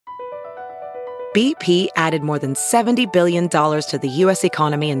BP added more than $70 billion to the U.S.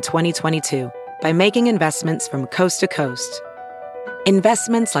 economy in 2022 by making investments from coast to coast.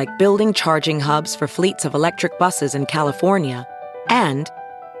 Investments like building charging hubs for fleets of electric buses in California and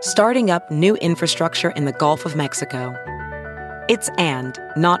starting up new infrastructure in the Gulf of Mexico. It's and,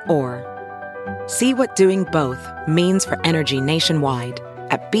 not or. See what doing both means for energy nationwide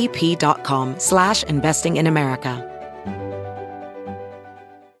at bp.com/investing in America.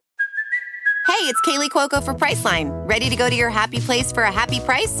 Hey, it's Kaylee Cuoco for Priceline. Ready to go to your happy place for a happy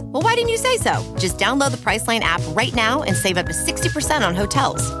price? Well, why didn't you say so? Just download the Priceline app right now and save up to 60% on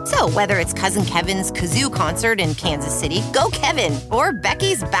hotels. So whether it's Cousin Kevin's Kazoo Concert in Kansas City, go Kevin, or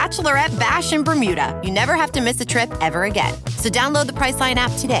Becky's Bachelorette Bash in Bermuda, you never have to miss a trip ever again. So download the Priceline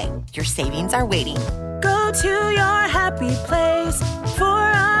app today. Your savings are waiting. Go to your happy place for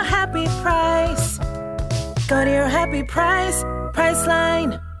a happy price. Go to your happy price,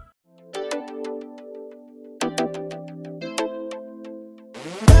 Priceline.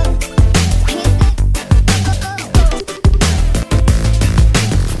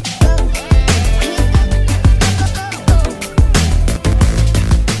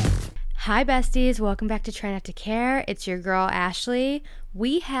 Hi besties, welcome back to Try Not to Care. It's your girl Ashley.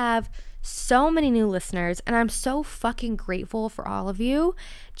 We have so many new listeners and I'm so fucking grateful for all of you.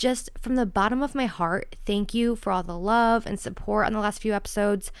 Just from the bottom of my heart, thank you for all the love and support on the last few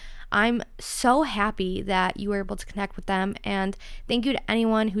episodes. I'm so happy that you were able to connect with them, and thank you to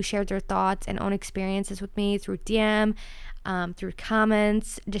anyone who shared their thoughts and own experiences with me through DM, through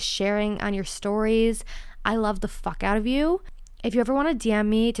comments, just sharing on your stories. I love the fuck out of you. If you ever want to DM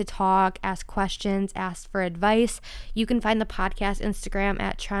me to talk, ask questions, ask for advice, you can find the podcast Instagram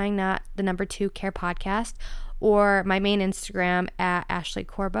at trying-not-2-care podcast, or my main Instagram at Ashley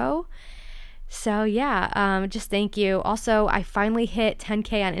Corbo. So yeah, just thank you. Also, I finally hit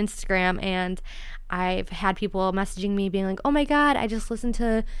 10K on Instagram, and I've had people messaging me being like, oh my God, I just listened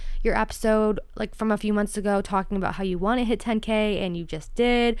to your episode like from a few months ago talking about how you want to hit 10K, and you just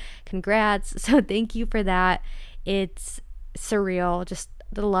did. Congrats. So thank you for that. It's surreal, just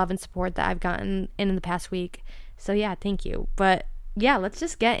the love and support that I've gotten in the past week. So yeah, thank you. But yeah, let's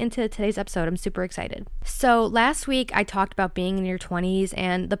just get into today's episode. I'm super excited. So last week I talked about being in your 20s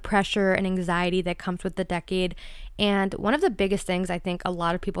and the pressure and anxiety that comes with the decade. And one of the biggest things I think a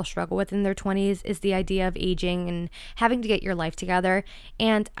lot of people struggle with in their 20s is the idea of aging and having to get your life together.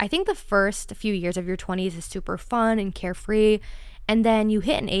 And I think the first few years of your 20s is super fun and carefree. And then you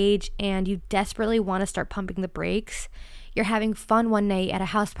hit an age and you desperately want to start pumping the brakes. You're having fun one night at a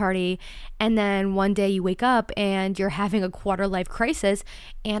house party, and then one day you wake up and you're having a quarter-life crisis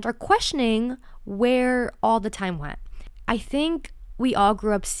and are questioning where all the time went. I think we all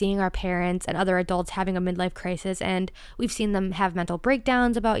grew up seeing our parents and other adults having a midlife crisis, and we've seen them have mental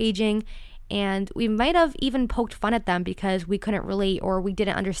breakdowns about aging, and we might have even poked fun at them because we couldn't relate or we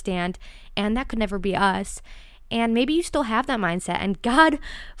didn't understand, and that could never be us. And maybe you still have that mindset, and God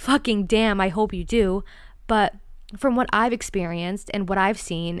fucking damn, I hope you do. But from what I've experienced and what I've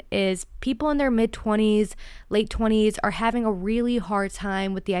seen is people in their mid-20s, late 20s are having a really hard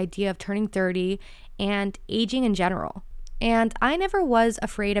time with the idea of turning 30 and aging in general. And I never was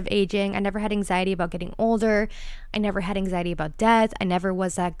afraid of aging. I never had anxiety about getting older. I never had anxiety about death. I never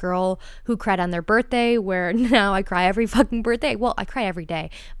was that girl who cried on their birthday, where now I cry every fucking birthday. Well, I cry every day,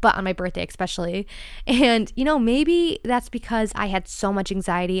 but on my birthday especially. And, you know, maybe that's because I had so much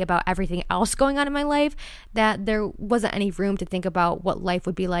anxiety about everything else going on in my life that there wasn't any room to think about what life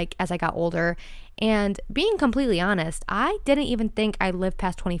would be like as I got older. And being completely honest, I didn't even think I'd live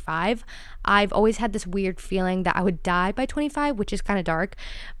past 25. I've always had this weird feeling that I would die by 25, which is kind of dark,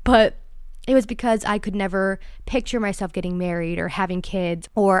 but it was because I could never picture myself getting married or having kids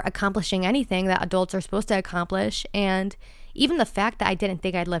or accomplishing anything that adults are supposed to accomplish. And even the fact that I didn't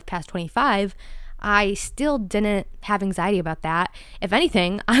think I'd live past 25, I still didn't have anxiety about that. If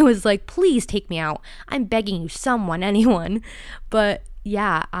anything, I was like, please take me out. I'm begging you, someone, anyone. But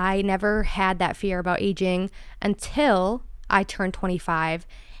yeah, I never had that fear about aging until I turned 25,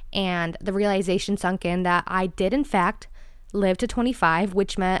 and the realization sunk in that I did in fact live to 25,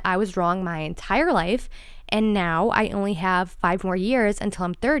 which meant I was wrong my entire life, and now I only have 5 more years until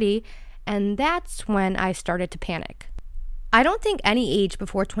I'm 30, and that's when I started to panic. I don't think any age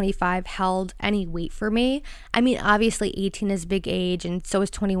before 25 held any weight for me. I mean, obviously 18 is a big age and so is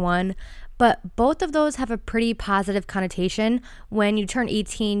 21, but both of those have a pretty positive connotation. When you turn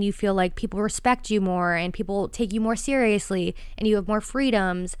 18, you feel like people respect you more and people take you more seriously and you have more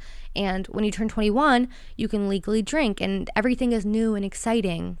freedoms. And when you turn 21, you can legally drink and everything is new and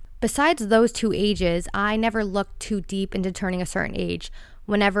exciting. Besides those two ages, I never looked too deep into turning a certain age.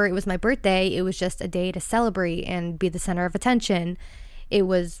 Whenever it was my birthday, it was just a day to celebrate and be the center of attention. It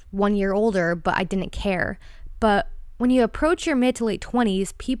was 1 year older, but I didn't care. But when you approach your mid to late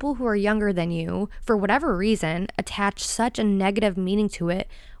 20s, people who are younger than you, for whatever reason, attach such a negative meaning to it,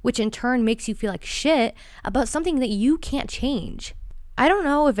 which in turn makes you feel like shit about something that you can't change. I don't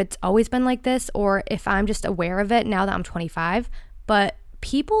know if it's always been like this or if I'm just aware of it now that I'm 25, but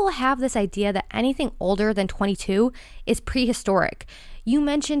people have this idea that anything older than 22 is prehistoric. You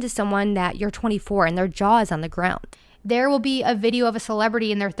mention to someone that you're 24 and their jaw is on the ground. There will be a video of a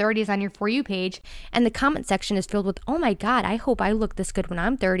celebrity in their 30s on your For You page, and the comment section is filled with, oh my God, I hope I look this good when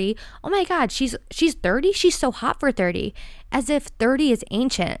I'm 30. Oh my God, she's 30? She's so hot for 30. As if 30 is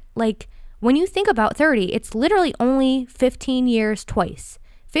ancient. Like, when you think about 30, it's literally only 15 years twice.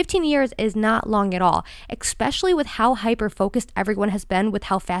 15 years is not long at all, especially with how hyper-focused everyone has been with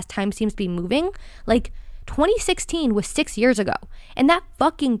how fast time seems to be moving. Like, 2016 was 6 years ago, and that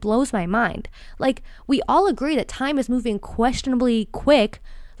fucking blows my mind. Like, we all agree that time is moving questionably quick.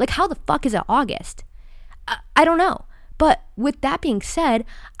 Like, how the fuck is it August? I don't know. But with that being said,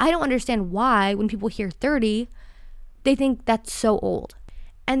 I don't understand why when people hear 30, they think that's so old.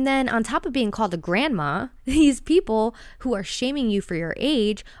 And then on top of being called a grandma, these people who are shaming you for your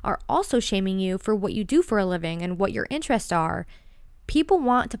age are also shaming you for what you do for a living and what your interests are. People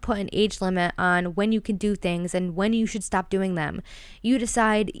want to put an age limit on when you can do things and when you should stop doing them. You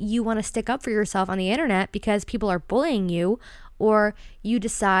decide you want to stick up for yourself on the internet because people are bullying you, or you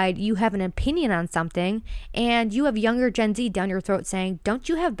decide you have an opinion on something and you have younger Gen Z down your throat saying, don't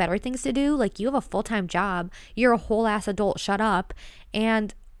you have better things to do? Like, you have a full-time job. You're a whole ass adult. Shut up.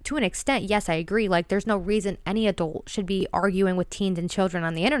 And to an extent, yes, I agree. Like, there's no reason any adult should be arguing with teens and children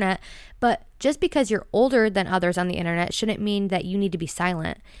on the internet. But just because you're older than others on the internet shouldn't mean that you need to be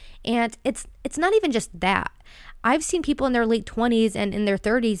silent. And it's not even just that. I've seen people in their late 20s and in their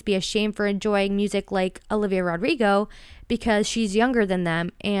 30s be ashamed for enjoying music like Olivia Rodrigo because she's younger than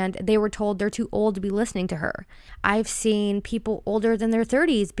them and they were told they're too old to be listening to her. I've seen people older than their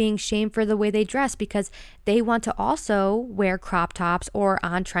 30s being shamed for the way they dress because they want to also wear crop tops or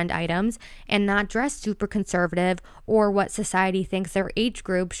on-trend items and not dress super conservative or what society thinks their age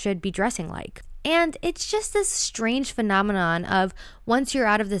group should be dressing like. And it's just this strange phenomenon of once you're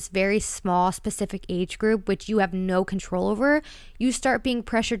out of this very small specific age group, which you have no control over, you start being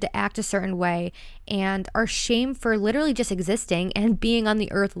pressured to act a certain way and are shamed for literally just existing and being on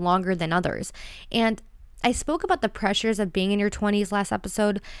the earth longer than others. And I spoke about the pressures of being in your 20s last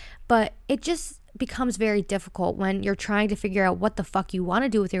episode, but it just becomes very difficult when you're trying to figure out what the fuck you want to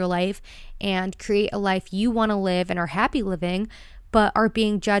do with your life and create a life you want to live and are happy living, but are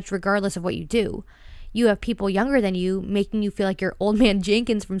being judged regardless of what you do. You have people younger than you making you feel like you're Old Man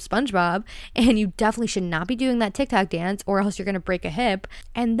Jenkins from SpongeBob, and you definitely should not be doing that TikTok dance or else you're going to break a hip.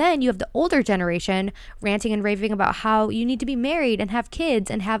 And then you have the older generation ranting and raving about how you need to be married and have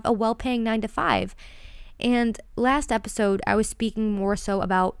kids and have a well-paying 9-to-5. And last episode, I was speaking more so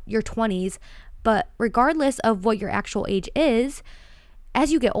about your 20s, but regardless of what your actual age is, as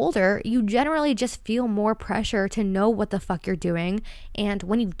you get older, you generally just feel more pressure to know what the fuck you're doing. And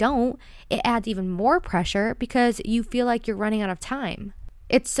when you don't, it adds even more pressure because you feel like you're running out of time.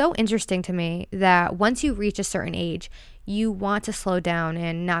 It's so interesting to me that once you reach a certain age, you want to slow down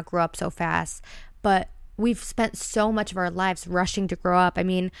and not grow up so fast. But we've spent so much of our lives rushing to grow up. I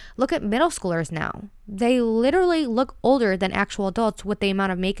mean, look at middle schoolers now. They literally look older than actual adults with the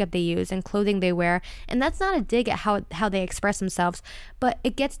amount of makeup they use and clothing they wear. And that's not a dig at how they express themselves, but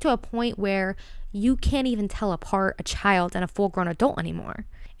it gets to a point where you can't even tell apart a child and a full-grown adult anymore.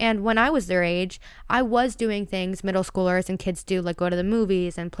 And when I was their age, I was doing things middle schoolers and kids do, like go to the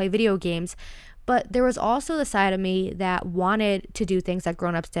movies and play video games. But there was also the side of me that wanted to do things that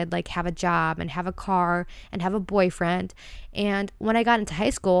grown-ups did, like have a job and have a car and have a boyfriend. And when I got into high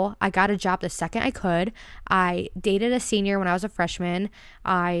school, I got a job the second I could. I dated a senior when I was a freshman.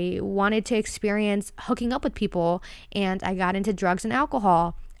 I wanted to experience hooking up with people, and I got into drugs and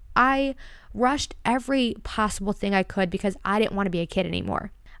alcohol. I rushed every possible thing I could because I didn't want to be a kid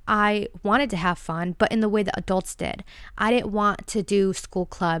anymore. I wanted to have fun, but in the way that adults did. I didn't want to do school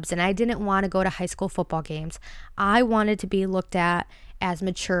clubs, and I didn't want to go to high school football games. I wanted to be looked at as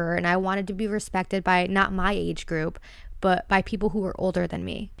mature, and I wanted to be respected by not my age group, but by people who were older than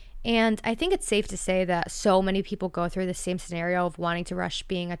me. And I think it's safe to say that so many people go through the same scenario of wanting to rush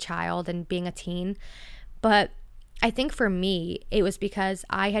being a child and being a teen. But I think for me, it was because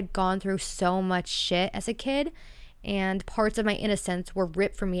I had gone through so much shit as a kid, and parts of my innocence were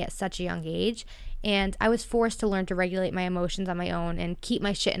ripped from me at such a young age, and I was forced to learn to regulate my emotions on my own and keep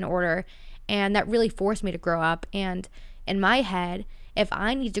my shit in order, and that really forced me to grow up. And in my head, If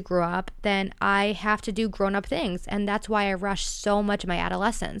I need to grow up, then I have to do grown-up things. And that's why I rushed so much of my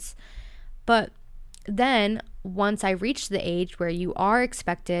adolescence. But then once I reached the age where you are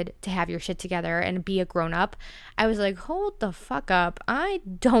expected to have your shit together and be a grown-up, I was like, hold the fuck up. I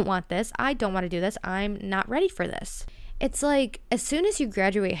don't want this. I don't want to do this. I'm not ready for this. It's like as soon as you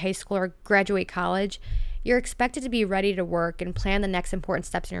graduate high school or graduate college, you're expected to be ready to work and plan the next important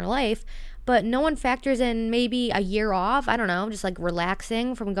steps in your life, but no one factors in maybe a year off, I don't know, just like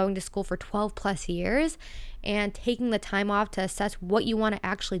relaxing from going to school for 12 plus years and taking the time off to assess what you want to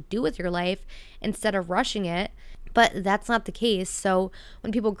actually do with your life instead of rushing it. But that's not the case. So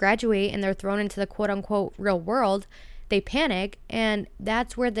when people graduate and they're thrown into the quote unquote real world, they panic, and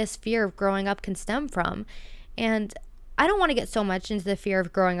that's where this fear of growing up can stem from. And I don't want to get so much into the fear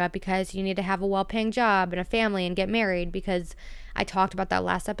of growing up because you need to have a well-paying job and a family and get married, because I talked about that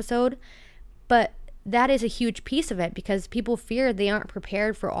last episode. But that is a huge piece of it, because people fear they aren't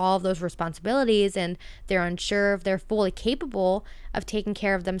prepared for all of those responsibilities, and they're unsure if they're fully capable of taking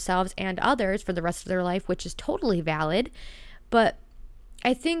care of themselves and others for the rest of their life, which is totally valid. But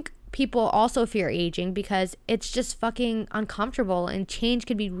I think people also fear aging because it's just fucking uncomfortable, and change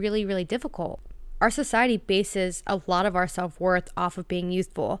can be really, really difficult. Our society bases a lot of our self-worth off of being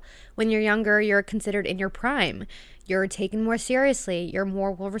youthful. When you're younger, you're considered in your prime. You're taken more seriously. You're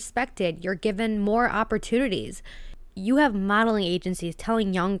more well-respected. You're given more opportunities. You have modeling agencies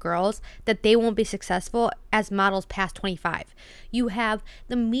telling young girls that they won't be successful as models past 25. You have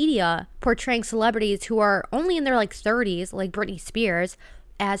the media portraying celebrities who are only in their 30s, like Britney Spears,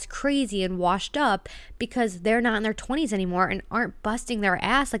 as crazy and washed up because they're not in their 20s anymore and aren't busting their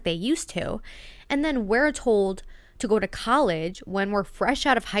ass like they used to. And then we're told to go to college when we're fresh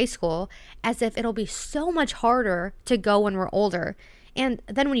out of high school, as if it'll be so much harder to go when we're older. And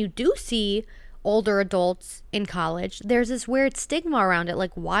then when you do see older adults in college, there's this weird stigma around it,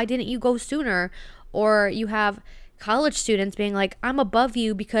 like, why didn't you go sooner? Or you have college students being like, I'm above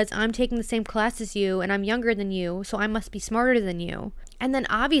you because I'm taking the same class as you and I'm younger than you, so I must be smarter than you. And then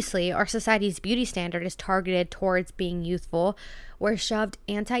obviously our society's beauty standard is targeted towards being youthful. We're shoved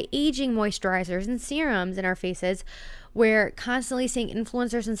anti-aging moisturizers and serums in our faces. We're constantly seeing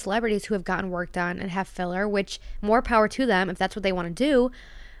influencers and celebrities who have gotten work done and have filler, which more power to them if that's what they want to do.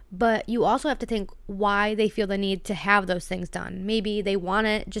 But you also have to think why they feel the need to have those things done. Maybe they want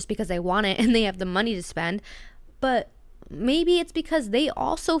it just because they want it and they have the money to spend. But maybe it's because they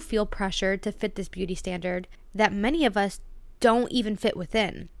also feel pressured to fit this beauty standard that many of us don't even fit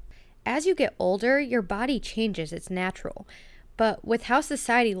within. As you get older, your body changes. It's natural. But with how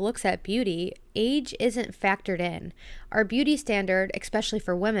society looks at beauty, age isn't factored in. Our beauty standard, especially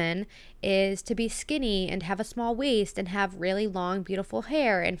for women, is to be skinny and have a small waist and have really long, beautiful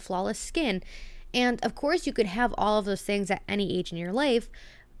hair and flawless skin. And of course, you could have all of those things at any age in your life.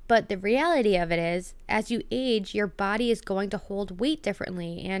 But the reality of it is, as you age, your body is going to hold weight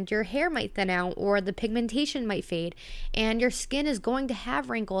differently, and your hair might thin out, or the pigmentation might fade, and your skin is going to have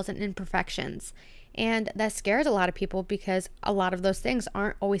wrinkles and imperfections. And that scares a lot of people because a lot of those things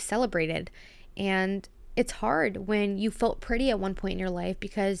aren't always celebrated. And it's hard when you felt pretty at one point in your life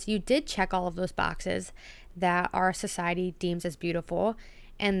because you did check all of those boxes that our society deems as beautiful.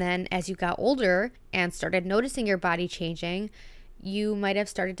 And then as you got older and started noticing your body changing, you might have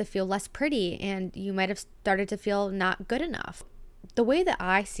started to feel less pretty, and you might have started to feel not good enough. The way that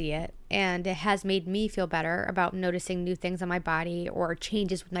I see it, and it has made me feel better about noticing new things on my body or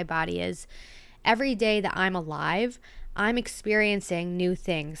changes with my body, is every day that I'm alive, I'm experiencing new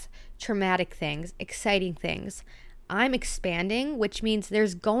things, traumatic things, exciting things. I'm expanding, which means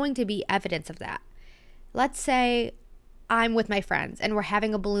there's going to be evidence of that. Let's say I'm with my friends and we're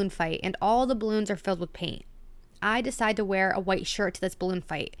having a balloon fight and all the balloons are filled with paint. I decide to wear a white shirt to this balloon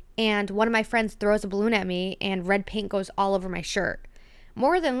fight, and one of my friends throws a balloon at me and red paint goes all over my shirt.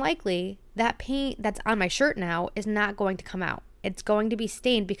 More than likely, that paint that's on my shirt now is not going to come out. It's going to be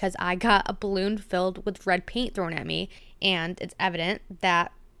stained because I got a balloon filled with red paint thrown at me, and it's evident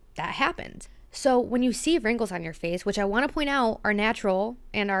that that happened. So when you see wrinkles on your face, which I want to point out are natural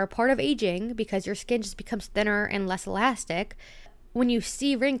and are a part of aging because your skin just becomes thinner and less elastic, when you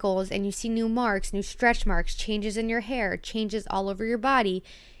see wrinkles and you see new marks, new stretch marks, changes in your hair, changes all over your body,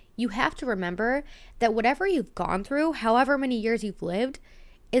 you have to remember that whatever you've gone through, however many years you've lived,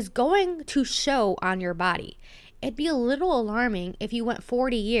 is going to show on your body. It'd be a little alarming if you went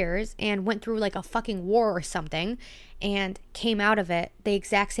 40 years and went through like a fucking war or something and came out of it the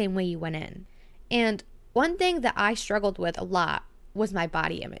exact same way you went in. And one thing that I struggled with a lot was my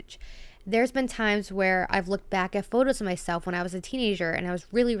body image. There's been times where I've looked back at photos of myself when I was a teenager and I was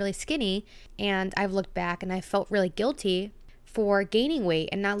really, really skinny, and I've looked back and I felt really guilty for gaining weight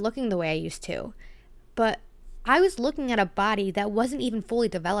and not looking the way I used to. But I was looking at a body that wasn't even fully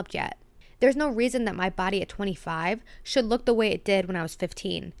developed yet. There's no reason that my body at 25 should look the way it did when I was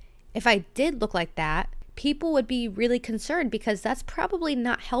 15. If I did look like that, people would be really concerned because that's probably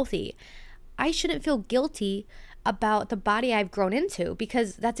not healthy. I shouldn't feel guilty about the body I've grown into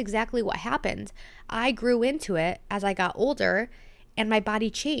because that's exactly what happened. I grew into it as I got older and my body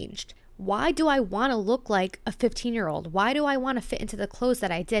changed. Why do I want to look like a 15-year-old? Why do I want to fit into the clothes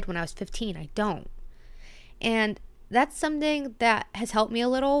that I did when I was 15? I don't. And that's something that has helped me a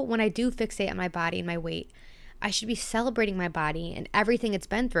little when I do fixate on my body and my weight. I should be celebrating my body and everything it's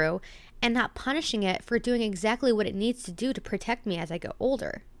been through and not punishing it for doing exactly what it needs to do to protect me as I get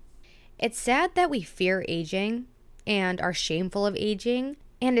older. It's sad that we fear aging and are shameful of aging.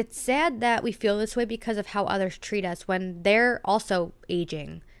 And it's sad that we feel this way because of how others treat us when they're also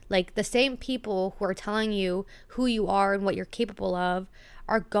aging. Like the same people who are telling you who you are and what you're capable of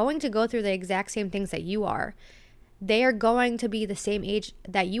are going to go through the exact same things that you are. They are going to be the same age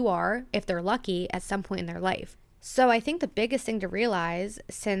that you are, if they're lucky, at some point in their life. So I think the biggest thing to realize,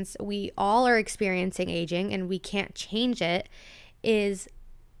 since we all are experiencing aging and we can't change it, is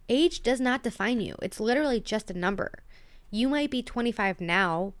age does not define you. It's literally just a number. You might be 25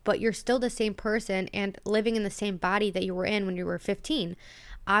 now, but you're still the same person and living in the same body that you were in when you were 15.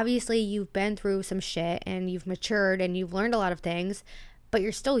 Obviously, you've been through some shit and you've matured and you've learned a lot of things, but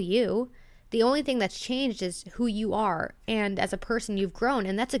you're still you. The only thing that's changed is who you are, and as a person you've grown,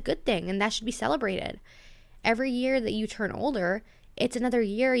 and that's a good thing, and that should be celebrated. Every year that you turn older, it's another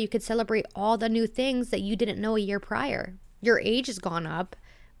year you could celebrate all the new things that you didn't know a year prior. Your age has gone up,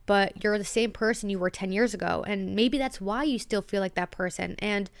 but you're the same person you were 10 years ago, and maybe that's why you still feel like that person,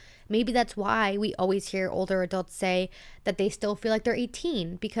 and maybe that's why we always hear older adults say that they still feel like they're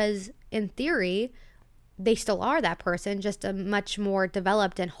 18, because in theory, they still are that person, just a much more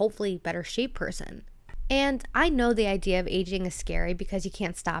developed and hopefully better shaped person. And I know the idea of aging is scary because you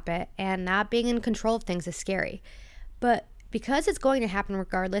can't stop it, and not being in control of things is scary. But because it's going to happen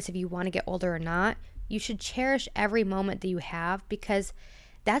regardless if you want to get older or not, you should cherish every moment that you have, because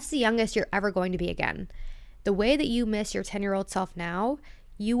that's the youngest you're ever going to be again. The way that you miss your 10-year-old self now,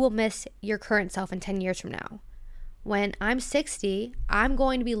 you will miss your current self in 10 years from now. When I'm 60, I'm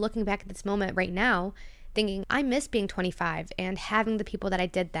going to be looking back at this moment right now thinking, I miss being 25 and having the people that I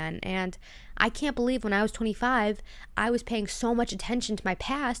did then. And I can't believe when I was 25, I was paying so much attention to my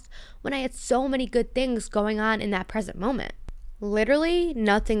past when I had so many good things going on in that present moment. Literally,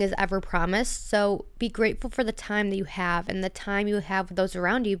 nothing is ever promised, so be grateful for the time that you have and the time you have with those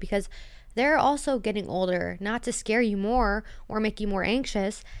around you, because they're also getting older, not to scare you more or make you more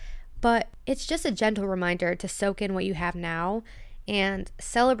anxious, but it's just a gentle reminder to soak in what you have now and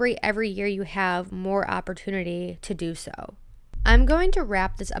celebrate every year you have more opportunity to do so. I'm going to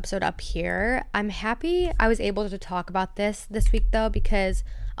wrap this episode up here. I'm happy I was able to talk about this week though, because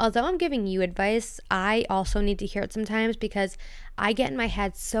although I'm giving you advice, I also need to hear it sometimes, because I get in my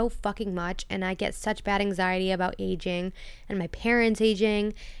head so fucking much and I get such bad anxiety about aging and my parents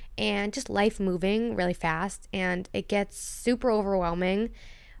aging and just life moving really fast, and it gets super overwhelming.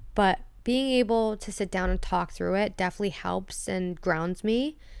 But being able to sit down and talk through it definitely helps and grounds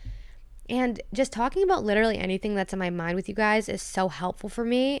me. And just talking about literally anything that's in my mind with you guys is so helpful for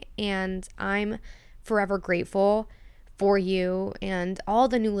me, and I'm forever grateful for you and all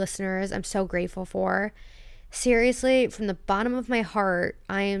the new listeners I'm so grateful for. Seriously, from the bottom of my heart,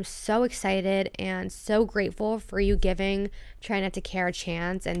 I am so excited and so grateful for you giving Try Not to Care a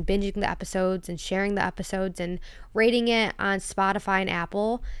chance and binging the episodes and sharing the episodes and rating it on Spotify and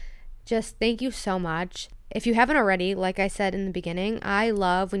Apple. Just thank you so much. If you haven't already, like I said in the beginning, I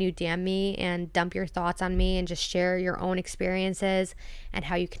love when you DM me and dump your thoughts on me and just share your own experiences and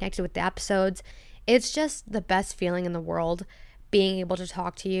how you connected with the episodes. It's just the best feeling in the world, being able to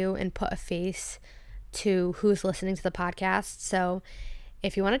talk to you and put a face to who's listening to the podcast. So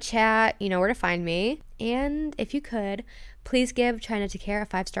if you want to chat, you know where to find me. And if you could, please give Try Not to Care a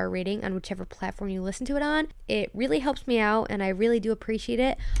 5-star rating on whichever platform you listen to it on. It really helps me out and I really do appreciate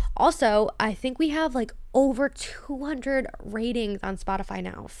it. Also, I think we have like over 200 ratings on Spotify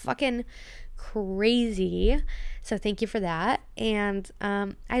now. Fucking crazy. So thank you for that. And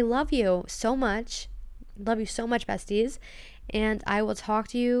I love you so much. Love you so much, besties. And I will talk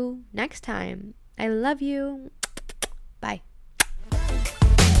to you next time. I love you.